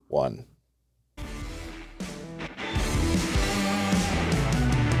one.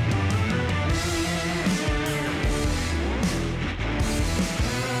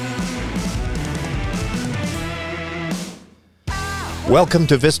 Welcome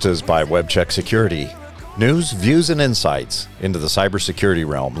to Vistas by WebCheck Security. News, views, and insights into the cybersecurity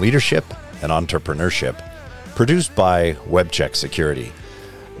realm, leadership, and entrepreneurship. Produced by WebCheck Security.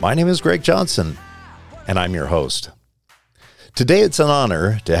 My name is Greg Johnson, and I'm your host. Today it's an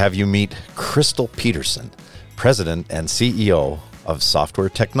honor to have you meet Crystal Peterson, President and CEO of Software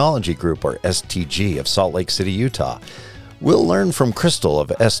Technology Group, or STG, of Salt Lake City, Utah. We'll learn from Crystal of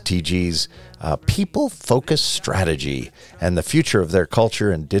STG's people-focused strategy and the future of their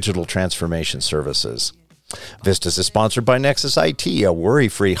culture and digital transformation services. Vistas is sponsored by Nexus IT, a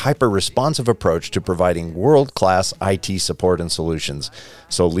worry-free, hyper-responsive approach to providing world-class IT support and solutions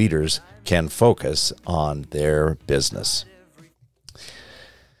so leaders can focus on their business.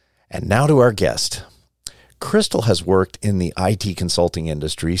 And now to our guest. Crystal has worked in the IT consulting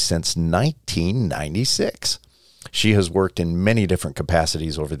industry since 1996. She has worked in many different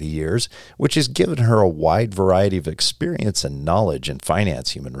capacities over the years, which has given her a wide variety of experience and knowledge in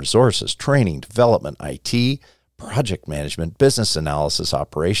finance, human resources, training, development, IT, project management, business analysis,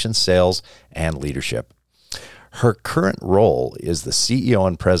 operations, sales, and leadership. Her current role is the CEO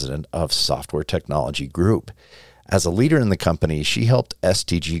and president of Software Technology Group. As a leader in the company, she helped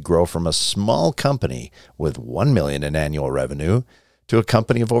STG grow from a small company with $1 million in annual revenue to a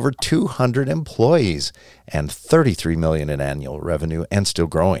company of over 200 employees and $33 million in annual revenue and still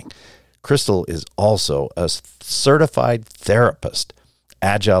growing. Crystal is also a certified therapist,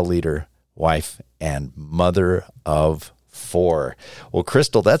 agile leader, wife, and mother of 4. Well,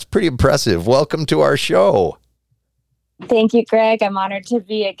 Crystal, that's pretty impressive. Welcome to our show. Thank you, Greg. I'm honored to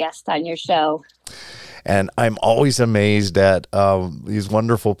be a guest on your show. And I'm always amazed at these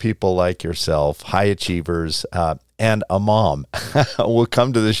wonderful people like yourself, high achievers, and a mom will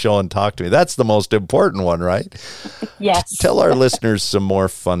come to the show and talk to me. That's the most important one, right? Yes. Tell our listeners some more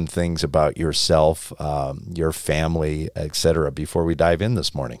fun things about yourself, your family, etc., before we dive in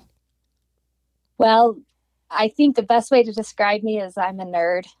this morning. Well, I think the best way to describe me is I'm a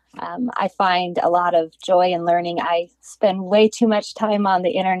nerd. I find a lot of joy in learning. I spend way too much time on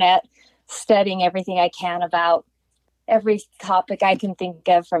the internet studying everything I can about every topic I can think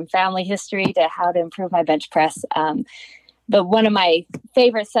of, from family history to how to improve my bench press. But one of my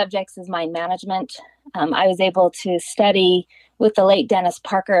favorite subjects is mind management. I was able to study with the late Dennis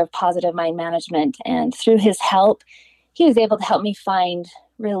Parker of Positive Mind Management, and through his help, he was able to help me find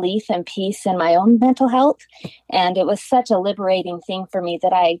relief and peace in my own mental health. And it was such a liberating thing for me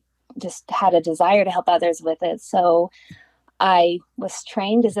that I just had a desire to help others with it. So I was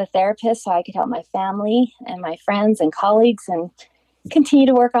trained as a therapist so I could help my family and my friends and colleagues and continue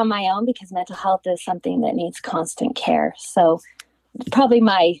to work on my own, because mental health is something that needs constant care. So probably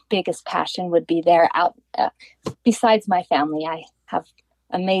my biggest passion would be there out. Besides my family, I have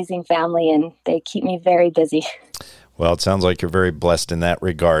amazing family and they keep me very busy. Well, it sounds like you're very blessed in that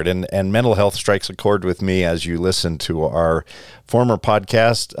regard. And mental health strikes a chord with me as you listen to our former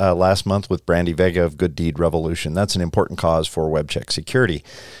podcast last month with Brandy Vega of Good Deed Revolution. That's an important cause for WebCheck Security.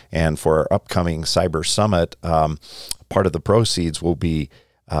 And for our upcoming Cyber Summit, part of the proceeds will be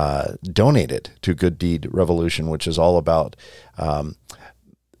donated to Good Deed Revolution, which is all about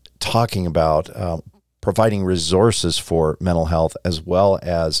talking about providing resources for mental health as well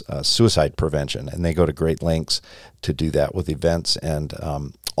as suicide prevention. And they go to great lengths to do that with events and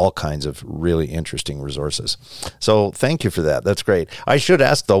all kinds of really interesting resources. So thank you for that. That's great. I should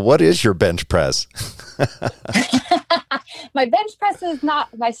ask, though, what is your bench press? My bench press is not,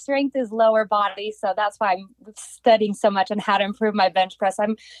 my strength is lower body. So that's why I'm studying so much on how to improve my bench press.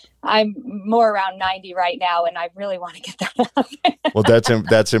 I'm more around 90 right now, and I really want to get that up. Well,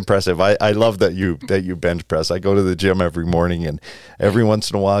 that's impressive. I love that you bench press. I go to the gym every morning, and every once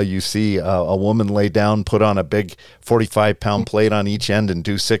in a while you see a woman lay down, put on a big 45-pound plate on each end and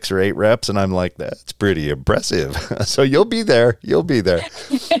do 6 or 8 reps. And I'm like, that's pretty impressive. So you'll be there.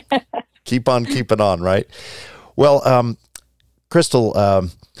 Keep on keeping on, right? Well, Crystal,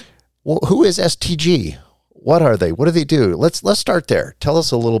 who is STG? What are they? What do they do? Let's start there. Tell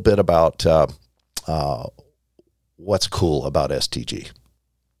us a little bit about what's cool about STG.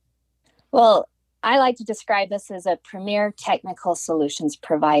 Well, I like to describe us as a premier technical solutions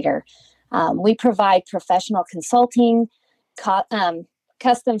provider. We provide professional consulting,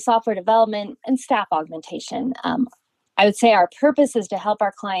 custom software development, and staff augmentation. I would say our purpose is to help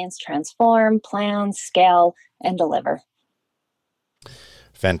our clients transform, plan, scale, and deliver.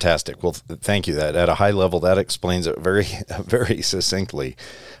 Fantastic. Well, thank you. That at a high level, that explains it very, very succinctly.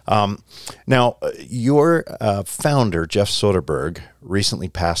 Now, your founder, Jeff Soderberg, recently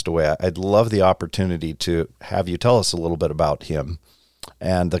passed away. I'd love the opportunity to have you tell us a little bit about him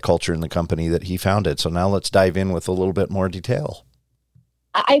and the culture in the company that he founded. So now let's dive in with a little bit more detail.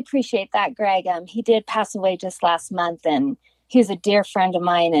 I appreciate that, Greg. He did pass away just last month, and he was a dear friend of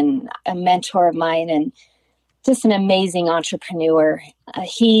mine and a mentor of mine, and just an amazing entrepreneur.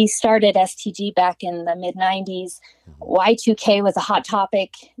 He started STG back in the mid-90s. Y2K was a hot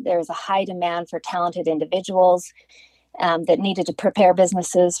topic. There was a high demand for talented individuals that needed to prepare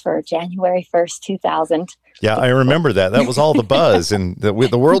businesses for January 1st, 2000. Yeah, I remember that. That was all the buzz, and the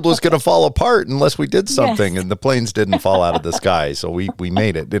world was going to fall apart unless we did something, yes. And the planes didn't fall out of the sky. So we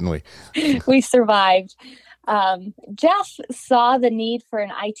made it, didn't we? We survived. Jeff saw the need for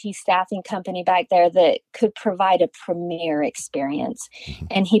an IT staffing company back there that could provide a premier experience.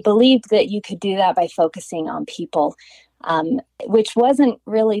 And he believed that you could do that by focusing on people, which wasn't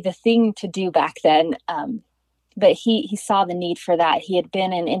really the thing to do back then. But he saw the need for that. He had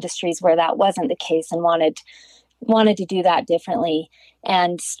been in industries where that wasn't the case and wanted to do that differently,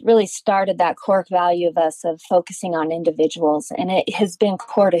 and really started that core value of us of focusing on individuals. And it has been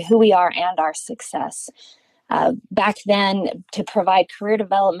core to who we are and our success. Back then, to provide career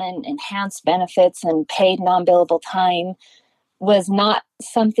development, enhanced benefits, and paid non-billable time was not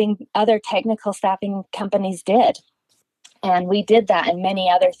something other technical staffing companies did. And we did that in many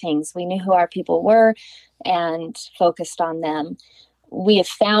other things. We knew who our people were and focused on them. We have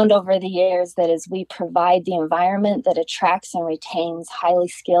found over the years that as we provide the environment that attracts and retains highly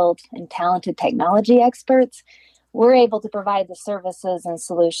skilled and talented technology experts, we're able to provide the services and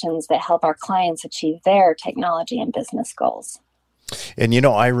solutions that help our clients achieve their technology and business goals. And,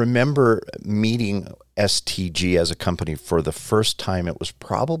 I remember meeting STG as a company for the first time. It was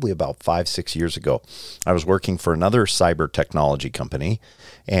probably about 5-6 years ago. I was working for another cyber technology company,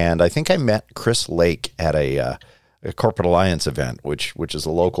 and I think I met Chris Lake at a Corporate Alliance event, which is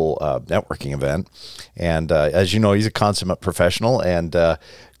a local networking event. And as you know, he's a consummate professional. And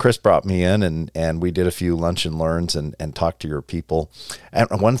Chris brought me in, and we did a few lunch and learns and talked to your people. And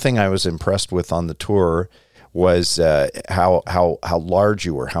one thing I was impressed with on the tour was how large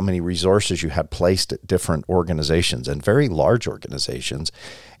you were, how many resources you had placed at different organizations, and very large organizations.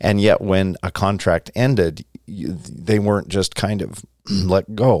 And yet when a contract ended, they weren't just kind of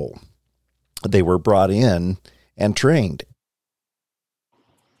let go. They were brought in and trained.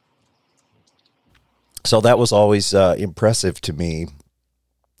 So that was always impressive to me,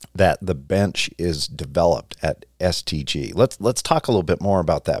 that the bench is developed at STG. Let's talk a little bit more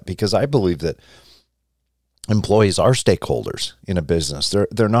about that, because I believe that employees are stakeholders in a business.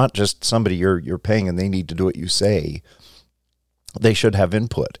 They're not just somebody you're paying and they need to do what you say. They should have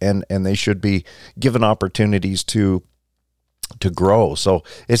input, and they should be given opportunities to grow. So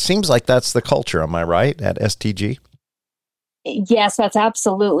it seems like that's the culture. Am I right at STG? Yes, that's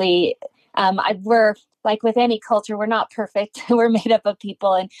absolutely. We're like with any culture, we're not perfect. We're made up of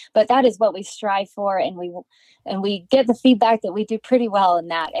people, but that is what we strive for, and we get the feedback that we do pretty well in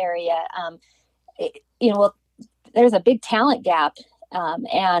that area. There's a big talent gap,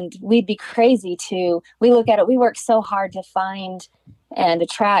 and we'd be crazy we look at it. We work so hard to find and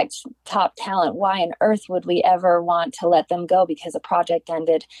attract top talent. Why on earth would we ever want to let them go because a project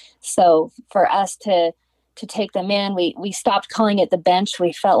ended? So for us to take them in, we stopped calling it the bench.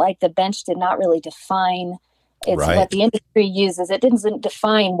 We felt like the bench did not really define right. What the industry uses. It doesn't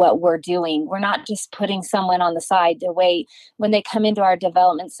define what we're doing. We're not just putting someone on the side to wait. When they come into our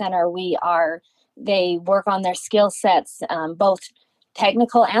development center, they work on their skill sets, both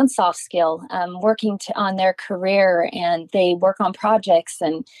technical and soft skill, working on their career, and they work on projects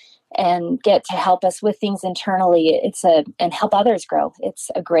and get to help us with things internally. And help others grow.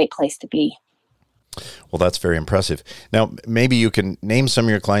 It's a great place to be. Well, that's very impressive. Now, maybe you can name some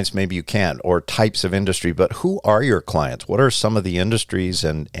of your clients, maybe you can't, or types of industry, but who are your clients? What are some of the industries,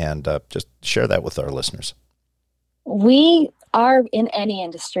 and just share that with our listeners. We are in any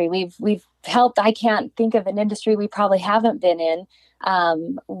industry. We've helped. I can't think of an industry we probably haven't been in.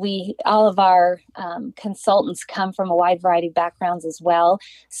 All of our consultants come from a wide variety of backgrounds as well.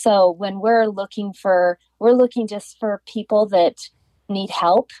 So when we're looking just for people that need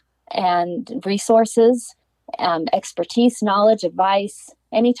help and resources, expertise, knowledge, advice,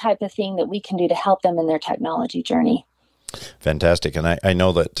 any type of thing that we can do to help them in their technology journey. Fantastic. And I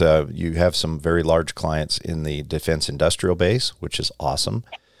know that you have some very large clients in the defense industrial base, which is awesome.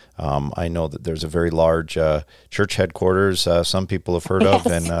 I know that there's a very large church headquarters some people have heard of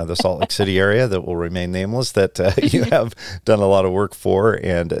in the Salt Lake City area that will remain nameless that you have done a lot of work for,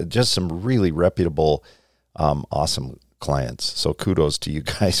 and just some really reputable, awesome clients. So kudos to you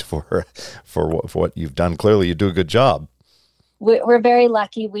guys for what you've done. Clearly, you do a good job. We're very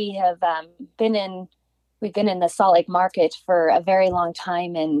lucky. We have we've been in the Salt Lake market for a very long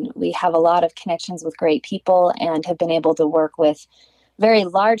time, and we have a lot of connections with great people and have been able to work with very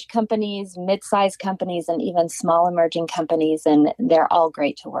large companies, mid-sized companies, and even small emerging companies, and they're all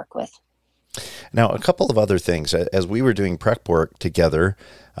great to work with. Now, a couple of other things. As we were doing prep work together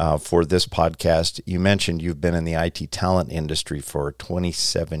for this podcast, you mentioned you've been in the IT talent industry for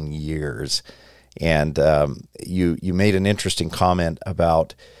 27 years. And you made an interesting comment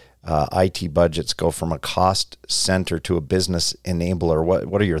about IT budgets go from a cost center to a business enabler.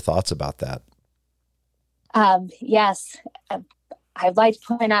 What are your thoughts about that? Yes. I'd like to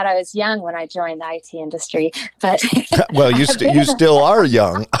point out I was young when I joined the IT industry, but well, you still are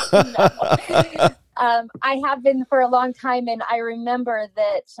young. I have been for a long time, and I remember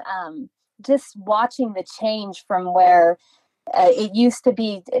that just watching the change from where it used to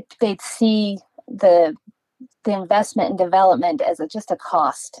be, they'd see the investment and development as just a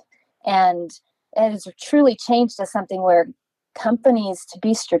cost, and it has truly changed to something where companies, to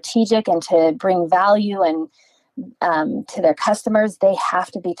be strategic and to bring value and to their customers, they have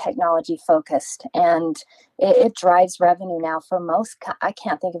to be technology focused, and it drives revenue now for most. I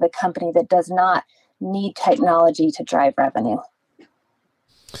can't think of a company that does not need technology to drive revenue.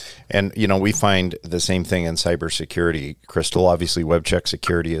 And, we find the same thing in cybersecurity. Crystal, obviously, WebCheck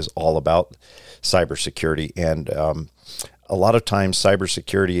Security is all about cybersecurity. And a lot of times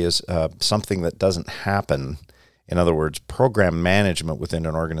cybersecurity is something that doesn't happen. In other words, program management within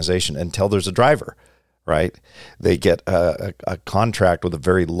an organization until there's a driver, right? They get a contract with a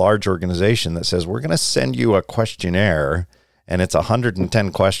very large organization that says, we're going to send you a questionnaire, and it's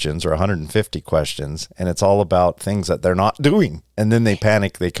 110 questions or 150 questions, and it's all about things that they're not doing. And then they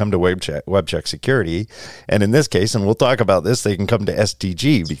panic. They come to WebCheck Security. And in this case, and we'll talk about this, they can come to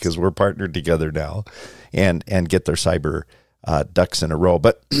STG because we're partnered together now and get their cyber ducks in a row.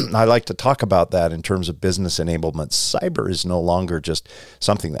 But I like to talk about that in terms of business enablement. Cyber is no longer just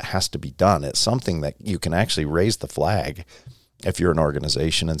something that has to be done. It's something that you can actually raise the flag if you're an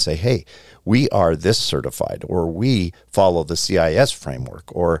organization and say, hey, we are this certified, or we follow the CIS framework,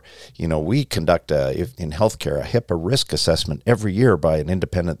 or, we conduct in healthcare, a HIPAA risk assessment every year by an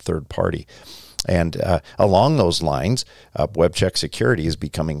independent third party. And along those lines, WebCheck Security is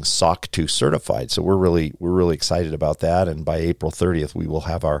becoming SOC 2 certified. So we're really excited about that. And by April 30th, we will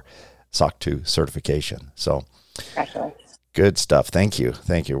have our SOC 2 certification. So good stuff. Thank you.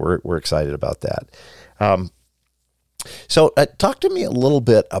 We're excited about that. So talk to me a little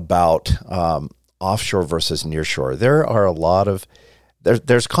bit about offshore versus nearshore. There are a lot of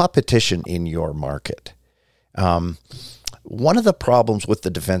there's competition in your market. One of the problems with the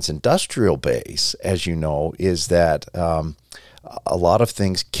defense industrial base, as you know, is that a lot of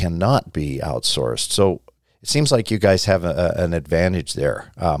things cannot be outsourced. So it seems like you guys have an advantage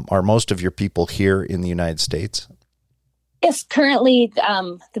there. Are most of your people here in the United States? Yes, currently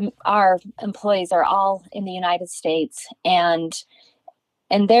our employees are all in the United States, and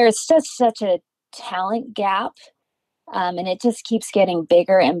there's just such a talent gap, and it just keeps getting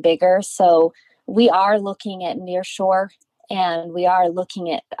bigger and bigger. So we are looking at nearshore, and we are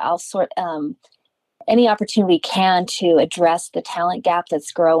looking at any opportunity we can to address the talent gap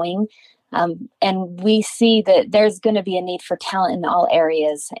that's growing. And we see that there's going to be a need for talent in all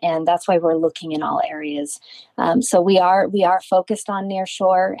areas, and that's why we're looking in all areas. So we are focused on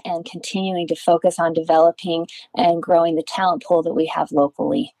nearshore and continuing to focus on developing and growing the talent pool that we have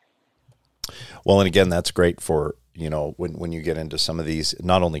locally. Well, and again, that's great for, when you get into some of these,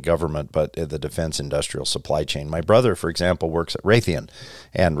 not only government, but the defense industrial supply chain. My brother, for example, works at Raytheon,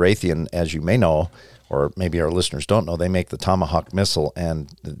 and Raytheon, as you may know, or maybe our listeners don't know, they make the Tomahawk missile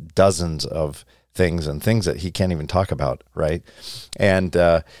and dozens of things that he can't even talk about, right? And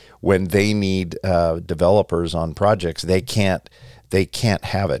when they need developers on projects, they can't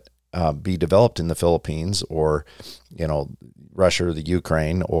have it be developed in the Philippines or, Russia or the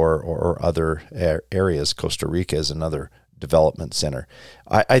Ukraine or other areas. Costa Rica is another development center.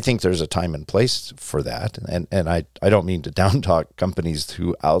 I think there's a time and place for that. And I don't mean to down talk companies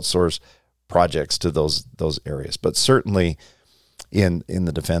who outsource projects to those areas, but certainly in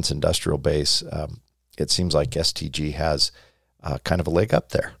the defense industrial base, it seems like STG has kind of a leg up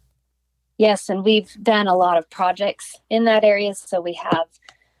there. Yes, and we've done a lot of projects in that area, so we have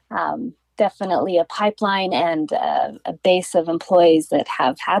definitely a pipeline and a base of employees that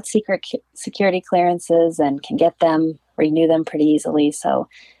have had security clearances and can get them, renew them pretty easily. So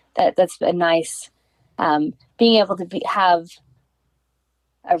that's a nice, being able to have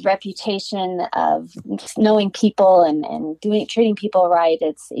a reputation of knowing people and treating people right.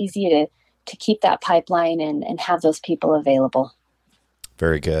 It's easy to keep that pipeline and have those people available.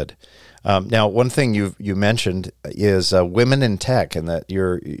 Very good. Now, one thing you mentioned is women in tech, and that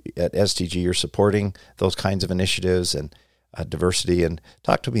you're at STG, you're supporting those kinds of initiatives and diversity. And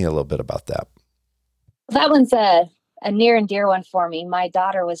talk to me a little bit about that. That one's a near and dear one for me. My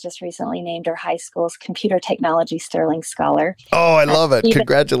daughter was just recently named her high school's Computer Technology Sterling Scholar. Oh, I love it.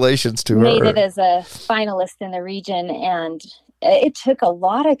 Congratulations to her. Made it as a finalist in the region, and it took a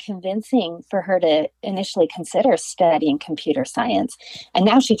lot of convincing for her to initially consider studying computer science. And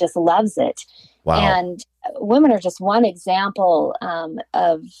now she just loves it. Wow. And women are just one example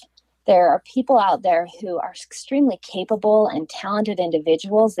of there are people out there who are extremely capable and talented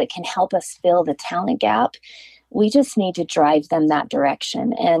individuals that can help us fill the talent gap. We just need to drive them that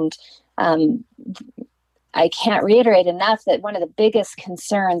direction. And I can't reiterate enough that one of the biggest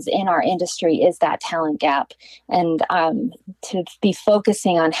concerns in our industry is that talent gap, and to be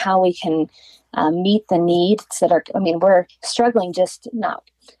focusing on how we can meet the needs that are, we're struggling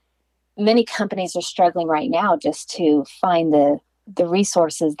many companies are struggling right now just to find the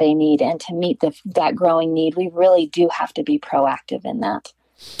resources they need and to meet that growing need. We really do have to be proactive in that.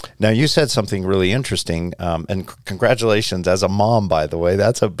 Now, you said something really interesting, and congratulations as a mom, by the way.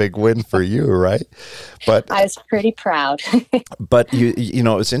 That's a big win for you, right? But I was pretty proud. But you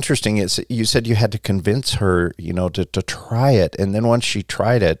know, it's interesting. You said you had to convince her, to try it, and then once she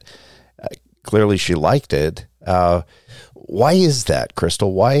tried it, clearly she liked it. Why is that,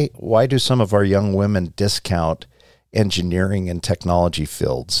 Crystal? Why do some of our young women discount engineering and technology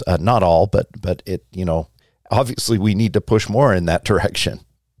fields? Not all, but it. Obviously, we need to push more in that direction.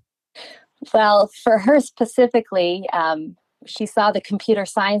 Well, for her specifically, she saw the computer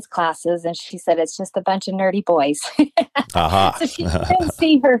science classes and she said, it's just a bunch of nerdy boys. Uh-huh. So she didn't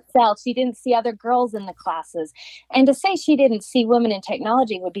see herself. She didn't see other girls in the classes. And to say she didn't see women in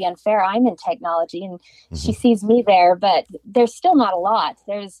technology would be unfair. I'm in technology and she sees me there, but there's still not a lot.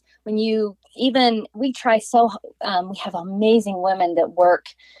 We have amazing women that work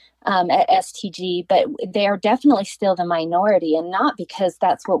at STG, but they are definitely still the minority, and not because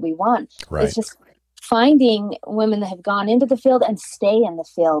that's what we want. Right. It's just finding women that have gone into the field and stay in the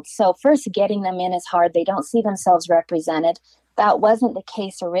field. So first, getting them in is hard. They don't see themselves represented. That wasn't the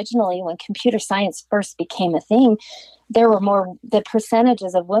case originally when computer science first became a thing. There were the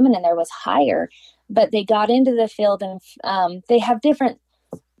percentages of women in there was higher, but they got into the field and they have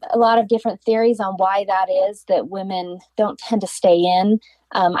a lot of different theories on why that is, that women don't tend to stay in.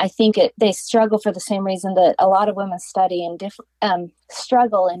 I think they struggle for the same reason that a lot of women study and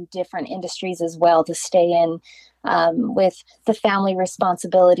struggle in different industries as well, to stay in with the family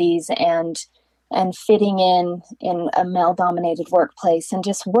responsibilities and fitting in a male-dominated workplace, and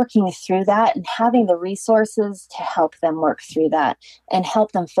just working through that and having the resources to help them work through that and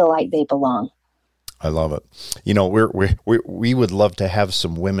help them feel like they belong. I love it. We would love to have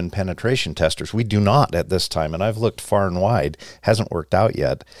some women penetration testers. We do not at this time, and I've looked far and wide. Hasn't worked out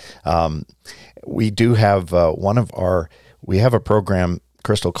yet. We do have we have a program,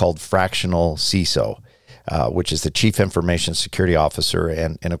 Crystal, called Fractional CISO, which is the Chief Information Security Officer,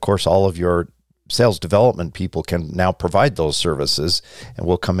 and of course all of your sales development people can now provide those services, and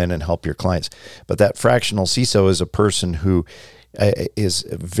we'll come in and help your clients. But that fractional CISO is a person who is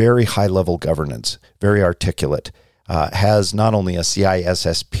very high level governance, very articulate, has not only a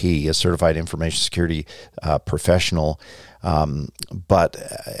CISSP, a certified information security professional, but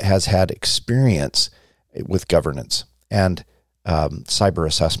has had experience with governance and cyber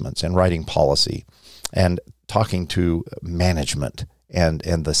assessments and writing policy and talking to management and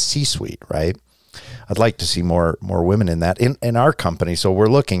the C-suite, right? I'd like to see more women in that in our company. So we're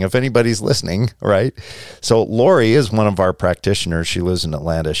looking, if anybody's listening, right? So Lori is one of our practitioners. She lives in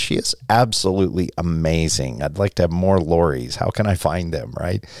Atlanta. She is absolutely amazing. I'd like to have more Loris. How can I find them,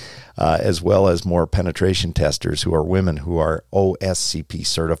 right? As well as more penetration testers who are women who are OSCP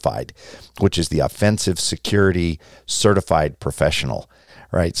certified, which is the Offensive Security Certified Professional.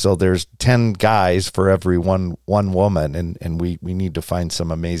 Right. So there's 10 guys for every one woman, and we need to find some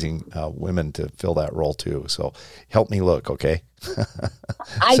amazing women to fill that role too. So help me look, okay?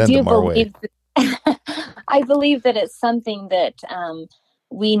 I believe that it's something that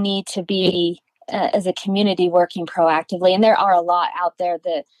we need to be as a community working proactively. And there are a lot out there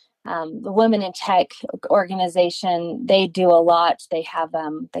that The Women in Tech organization, they do a lot. They have,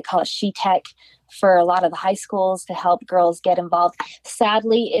 they call it She Tech for a lot of the high schools to help girls get involved.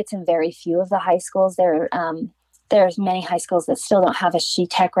 Sadly, it's in very few of the high schools. There's many high schools that still don't have a She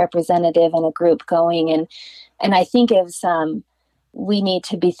Tech representative and a group going. And I think we need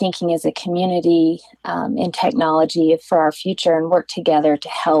to be thinking as a community in technology for our future and work together to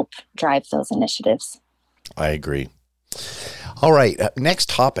help drive those initiatives. I agree. All right. Next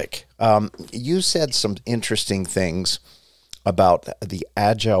topic. You said some interesting things about the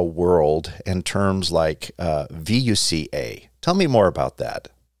agile world in terms like VUCA. Tell me more about that.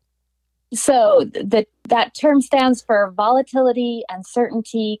 So that term stands for volatility,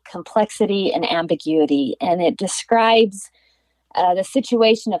 uncertainty, complexity, and ambiguity. And it describes the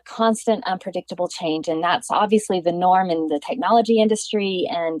situation of constant, unpredictable change. And that's obviously the norm in the technology industry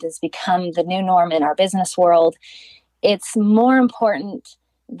and has become the new norm in our business world. It's more important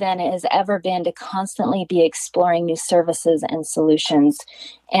than it has ever been to constantly be exploring new services and solutions.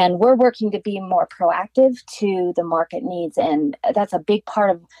 And we're working to be more proactive to the market needs. And that's a big part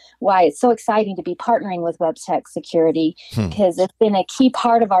of why it's so exciting to be partnering with WebTech Security, because it's been a key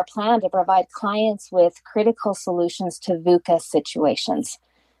part of our plan to provide clients with critical solutions to VUCA situations.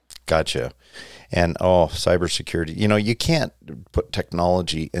 Gotcha. And cybersecurity, you can't put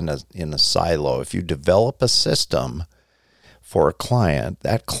technology in a silo. If you develop a system for a client,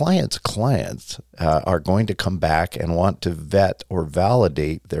 that client's clients are going to come back and want to vet or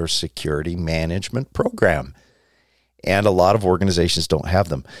validate their security management program. And a lot of organizations don't have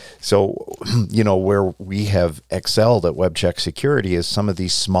them. So, where we have excelled at WebCheck Security is some of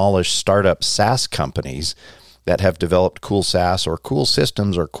these smallish startup SaaS companies that have developed cool SaaS or cool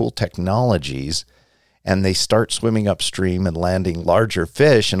systems or cool technologies, and they start swimming upstream and landing larger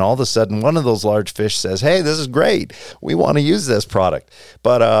fish, and all of a sudden one of those large fish says, hey, this is great. We want to use this product.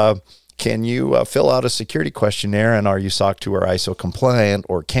 But can you fill out a security questionnaire, and are you SOC 2 or ISO compliant,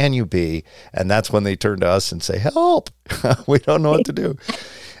 or can you be? And that's when they turn to us and say, help, we don't know what to do.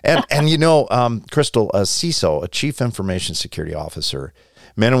 And Crystal, a CISO, a Chief Information Security Officer,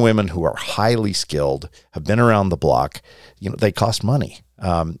 men and women who are highly skilled, have been around the block, they cost money.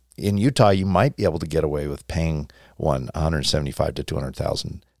 In Utah, you might be able to get away with paying one $175,000 to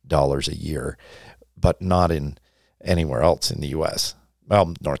 $200,000 a year, but not in anywhere else in the U.S.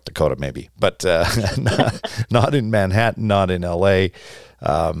 Well, North Dakota maybe, but not in Manhattan, not in L.A.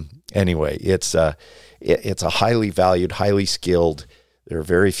 Anyway, it's a highly valued, highly skilled. There are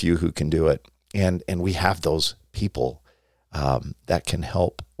very few who can do it, and we have those people that can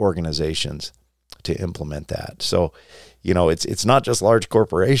help organizations to implement that. So, it's not just large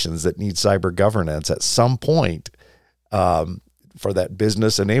corporations that need cyber governance. At some point, for that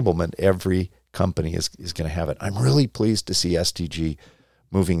business enablement, every company is going to have it. I'm really pleased to see STG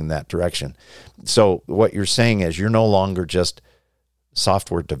moving in that direction. So what you're saying is you're no longer just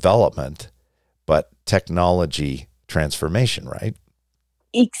software development, but technology transformation, right?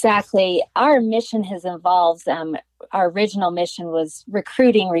 Exactly. Our mission has evolved. Our original mission was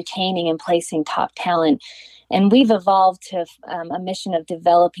recruiting, retaining, and placing top talent. And we've evolved to a mission of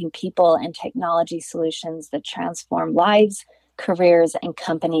developing people and technology solutions that transform lives, careers, and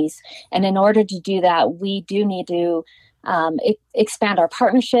companies. And in order to do that, we do need to expand our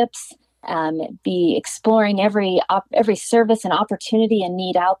partnerships, be exploring every service and opportunity and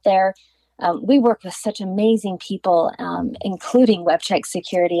need out there. We work with such amazing people, including WebCheck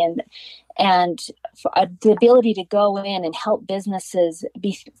Security, and the ability to go in and help businesses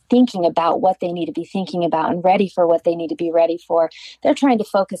be thinking about what they need to be thinking about and ready for what they need to be ready for. They're trying to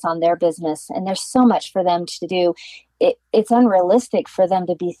focus on their business, and there's so much for them to do. It's unrealistic for them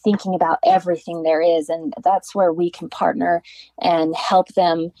to be thinking about everything there is, and that's where we can partner and help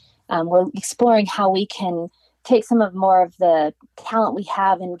them. We're exploring how we can take some of more of the talent we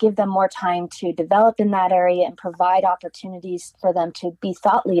have and give them more time to develop in that area and provide opportunities for them to be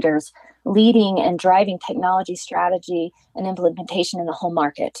thought leaders, leading and driving technology strategy and implementation in the whole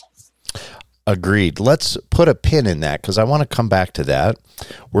market. Agreed. Let's put a pin in that because I want to come back to that.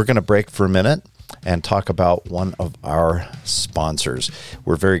 We're going to break for a minute and talk about one of our sponsors.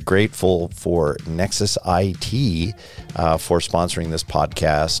 We're very grateful for Nexus IT for sponsoring this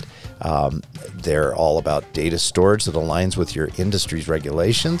podcast. They're all about data storage that aligns with your industry's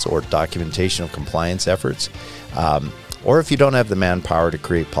regulations or documentation of compliance efforts. Or if you don't have the manpower to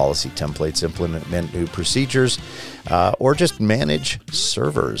create policy templates, implement new procedures, or just manage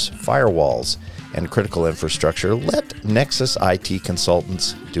servers, firewalls, and critical infrastructure, let Nexus IT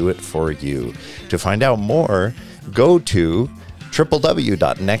consultants do it for you. To find out more, go to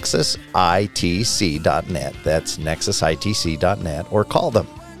www.nexusitc.net. That's nexusitc.net, or call them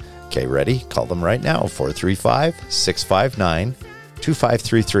Okay, ready? Call them right now, 435-659-2533.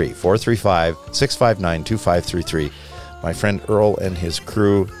 435-659-2533. My friend Earl and his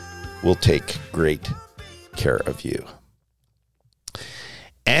crew will take great care of you.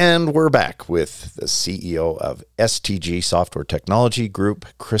 And we're back with the CEO of STG Software Technology Group,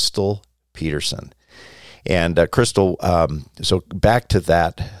 Crystal Peterson. And Crystal, so back to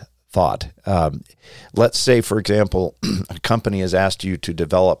that thought. Let's say, for example, a company has asked you to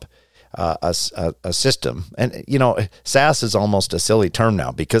develop a system. And, SaaS is almost a silly term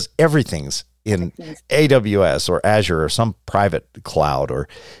now because everything's in AWS or Azure or some private cloud or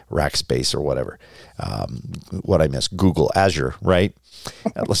Rackspace or whatever. What I missed, Google, Azure, right?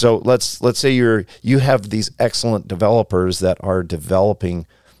 So let's say you have these excellent developers that are developing,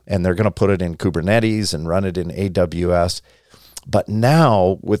 and they're going to put it in Kubernetes and run it in AWS. But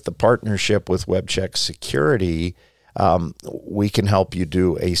now with the partnership with WebCheck Security, we can help you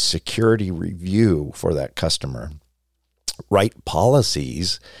do a security review for that customer. Write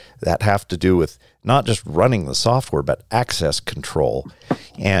policies that have to do with not just running the software, but access control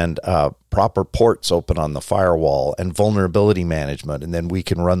and proper ports open on the firewall and vulnerability management. And then we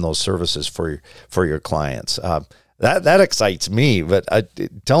can run those services for your clients. That excites me, but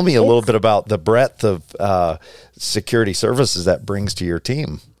tell me a little bit about the breadth of security services that brings to your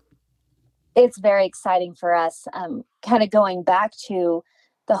team. It's very exciting for us. Kind of going back to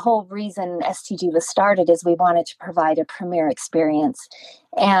the whole reason STG was started is we wanted to provide a premier experience.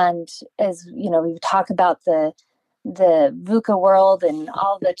 And as we talk about the VUCA world and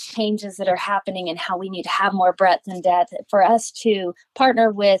all the changes that are happening and how we need to have more breadth and depth, for us to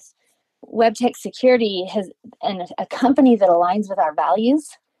partner with WebCheck Security and a company that aligns with our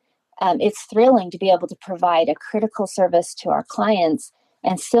values, it's thrilling to be able to provide a critical service to our clients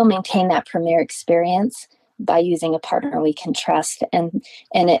and still maintain that premier experience by using a partner we can trust. And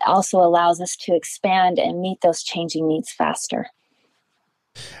it also allows us to expand and meet those changing needs faster.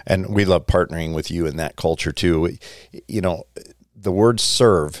 And we love partnering with you in that culture too. The word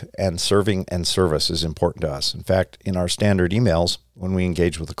serve and serving and service is important to us. In fact, in our standard emails, when we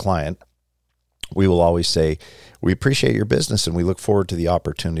engage with a client, we will always say, we appreciate your business and we look forward to the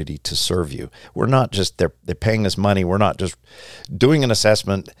opportunity to serve you. We're not just, they're paying us money. We're not just doing an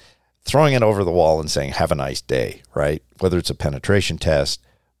assessment, throwing it over the wall and saying, have a nice day, right? Whether it's a penetration test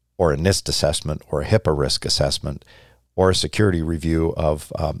or a NIST assessment or a HIPAA risk assessment or a security review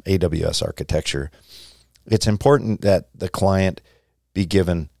of AWS architecture, it's important that the client be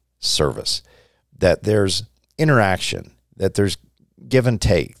given service, that there's interaction, that there's give and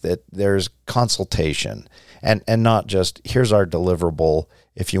take, that there's consultation, and not just, here's our deliverable,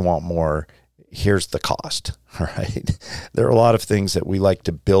 if you want more, here's the cost, right? There are a lot of things that we like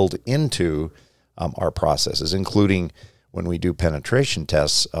to build into our processes, including when we do penetration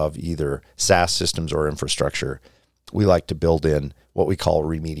tests of either SaaS systems or infrastructure, we like to build in what we call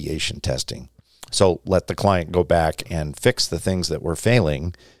remediation testing. So let the client go back and fix the things that were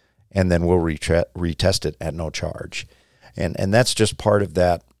failing, and then we'll retest it at no charge. And that's just part of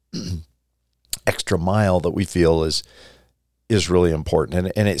that extra mile that we feel is really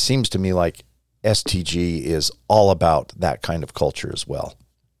important. And it seems to me like STG is all about that kind of culture as well.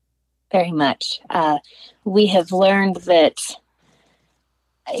 Very much. We have learned that,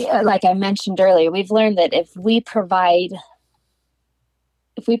 like I mentioned earlier, we've learned that if we provide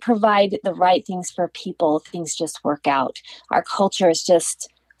the right things for people, things just work out. Our culture is just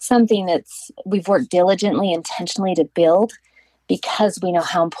something we've worked diligently, intentionally to build because we know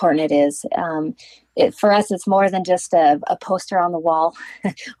how important it is. For us, it's more than just a poster on the wall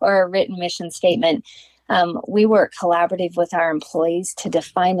or a written mission statement. We work collaborative with our employees to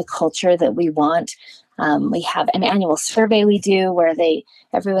define the culture that we want. We have an annual survey we do where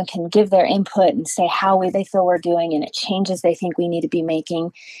everyone can give their input and say how they feel we're doing and it changes they think we need to be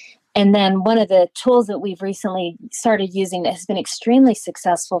making. And then one of the tools that we've recently started using that has been extremely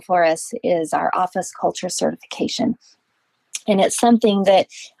successful for us is our office culture certification. And it's something that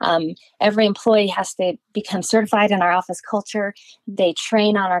every employee has to become certified in our office culture. They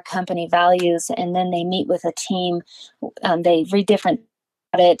train on our company values, and then they meet with a team. They read different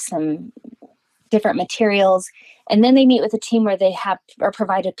audits and different materials, and then they meet with a team where they are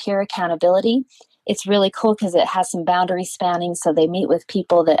provided peer accountability. It's really cool because it has some boundary spanning. So they meet with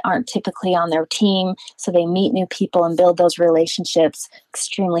people that aren't typically on their team. So they meet new people and build those relationships.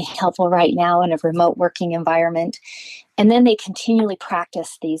 Extremely helpful right now in a remote working environment. And then they continually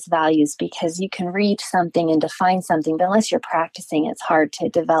practice these values because you can read something and define something, but unless you're practicing, it's hard to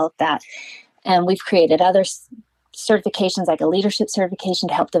develop that. And we've created other certifications like a leadership certification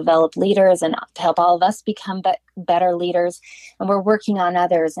to help develop leaders and to help all of us become better leaders. And we're working on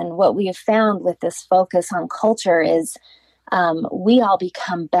others. And what we have found with this focus on culture is we all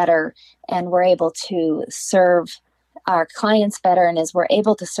become better, and we're able to serve our clients better. And as we're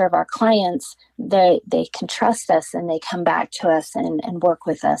able to serve our clients, they can trust us and they come back to us and work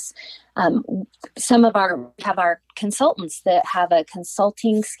with us. Some of our consultants that have a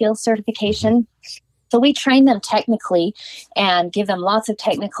consulting skills certification. So we train them technically and give them lots of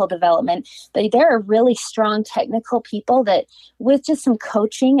technical development. But there are really strong technical people that with just some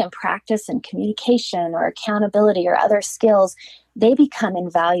coaching and practice and communication or accountability or other skills, they become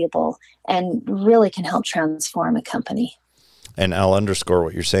invaluable and really can help transform a company. And I'll underscore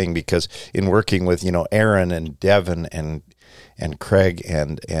what you're saying, because in working with, Aaron and Devin and Craig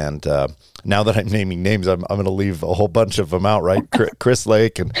and now that I'm naming names, I'm going to leave a whole bunch of them out, right? Chris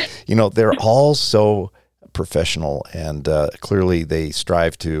Lake, and they're all so professional, and clearly they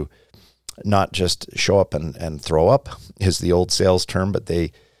strive to not just show up and throw up is the old sales term, but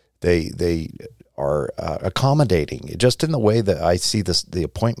they are accommodating just in the way that I see the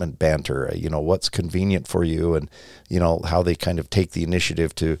appointment banter, what's convenient for you, and how they kind of take the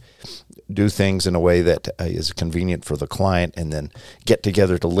initiative to do things in a way that is convenient for the client, and then get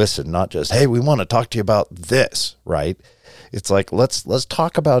together to listen, not just, hey, we want to talk to you about this, right? It's like, let's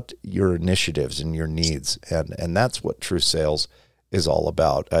talk about your initiatives and your needs. And that's what true sales is all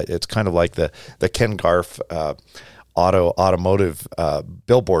about. It's kind of like the Ken Garff automotive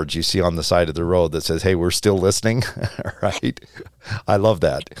billboards you see on the side of the road that says, hey, we're still listening, right? I love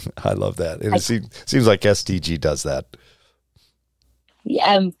that. And it seems like STG does that.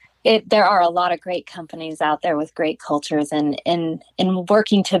 Yeah, there are a lot of great companies out there with great cultures, and in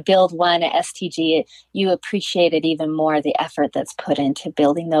working to build one at STG, you appreciate it even more, the effort that's put into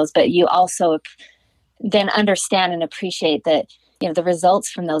building those, but you also then understand and appreciate that, the results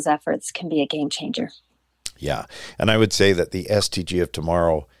from those efforts can be a game changer. Yeah. And I would say that the STG of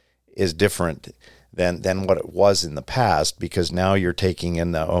tomorrow is different than what it was in the past, because now you're taking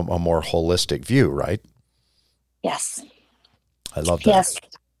in a more holistic view, right? Yes. I love that. Yes.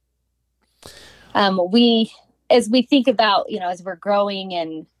 As we think about, as we're growing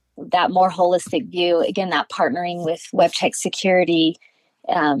and that more holistic view, again, that partnering with WebCheck Security,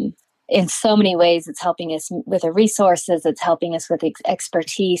 in so many ways, it's helping us with the resources, it's helping us with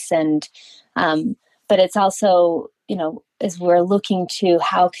expertise, and, but it's also, as we're looking to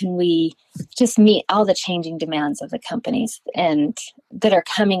how can we just meet all the changing demands of the companies and that are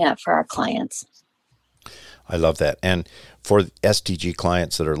coming up for our clients. I love that. And for STG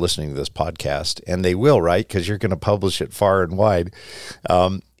clients that are listening to this podcast, and they will, right? Because you're going to publish it far and wide.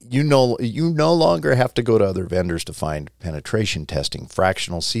 You no longer have to go to other vendors to find penetration testing,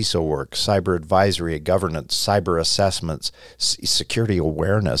 fractional CISO work, cyber advisory, governance, cyber assessments, security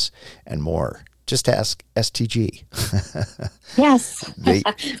awareness, and more. Just ask STG. Yes.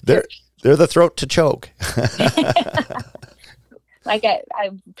 They're the throat to choke. Like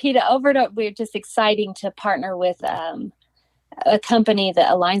Peter, we're just exciting to partner with a company that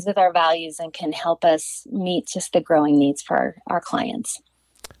aligns with our values and can help us meet just the growing needs for our clients.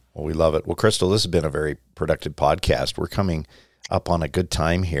 Well, we love it. Well, Crystal, this has been a very productive podcast. We're coming up on a good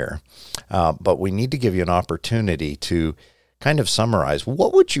time here, but we need to give you an opportunity to kind of summarize.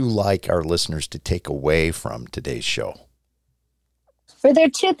 What would you like our listeners to take away from today's show? Well, there are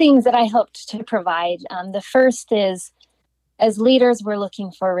two things that I hoped to provide. The first is, as leaders, we're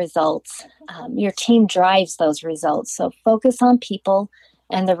looking for results. Your team drives those results. So focus on people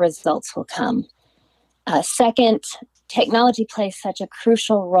and the results will come. Second, technology plays such a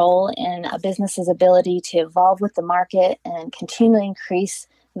crucial role in a business's ability to evolve with the market and continually increase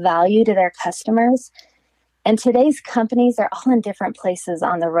value to their customers. And today's companies are all in different places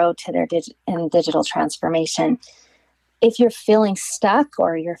on the road to their digital transformation. If you're feeling stuck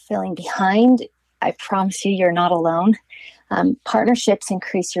or you're feeling behind, I promise you're not alone. Partnerships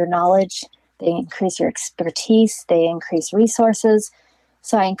increase your knowledge, they increase your expertise, they increase resources.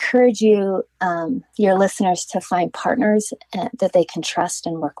 So I encourage you, your listeners, to find partners that they can trust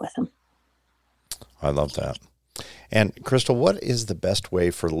and work with them. I love that. And Crystal, what is the best way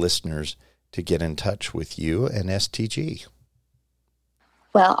for listeners to get in touch with you and STG?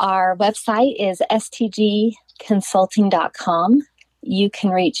 Well, our website is stgconsulting.com. You can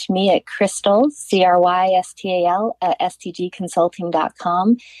reach me at Crystal, Crystal, at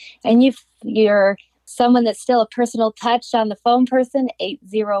stgconsulting.com. And you're someone that's still a personal touch on the phone person,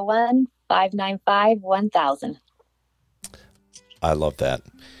 801-595-1000. I love that.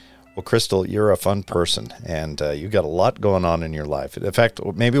 Well, Well, Crystal, you're a fun person, and you've got a lot going on in your life. In fact,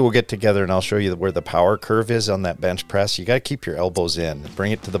 maybe we'll get together and I'll show you where the power curve is on that bench press. You got to keep your elbows in,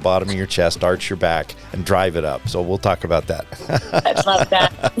 bring it to the bottom of your chest, arch your back, and drive it up. So we'll talk about that. I love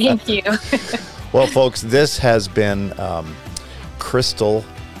that. Thank you. Well, folks, this has been Crystal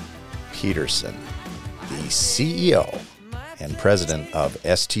Peterson, the CEO and president of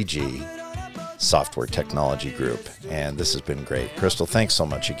STG Software Technology Group. And this has been great. Crystal, thanks so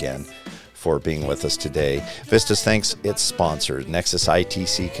much again for being with us today. Vistas thanks its sponsors, Nexus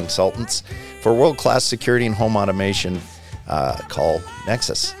ITC Consultants. For world-class security and home automation, call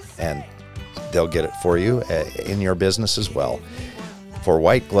Nexus, and they'll get it for you in your business as well. For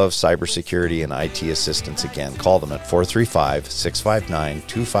white glove cybersecurity and IT assistance, again, call them at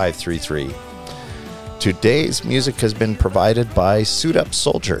 435-659-2533. Today's music has been provided by Suit Up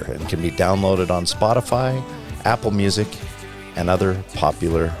Soldier and can be downloaded on Spotify, Apple Music, and other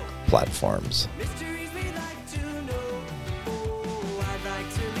popular platforms.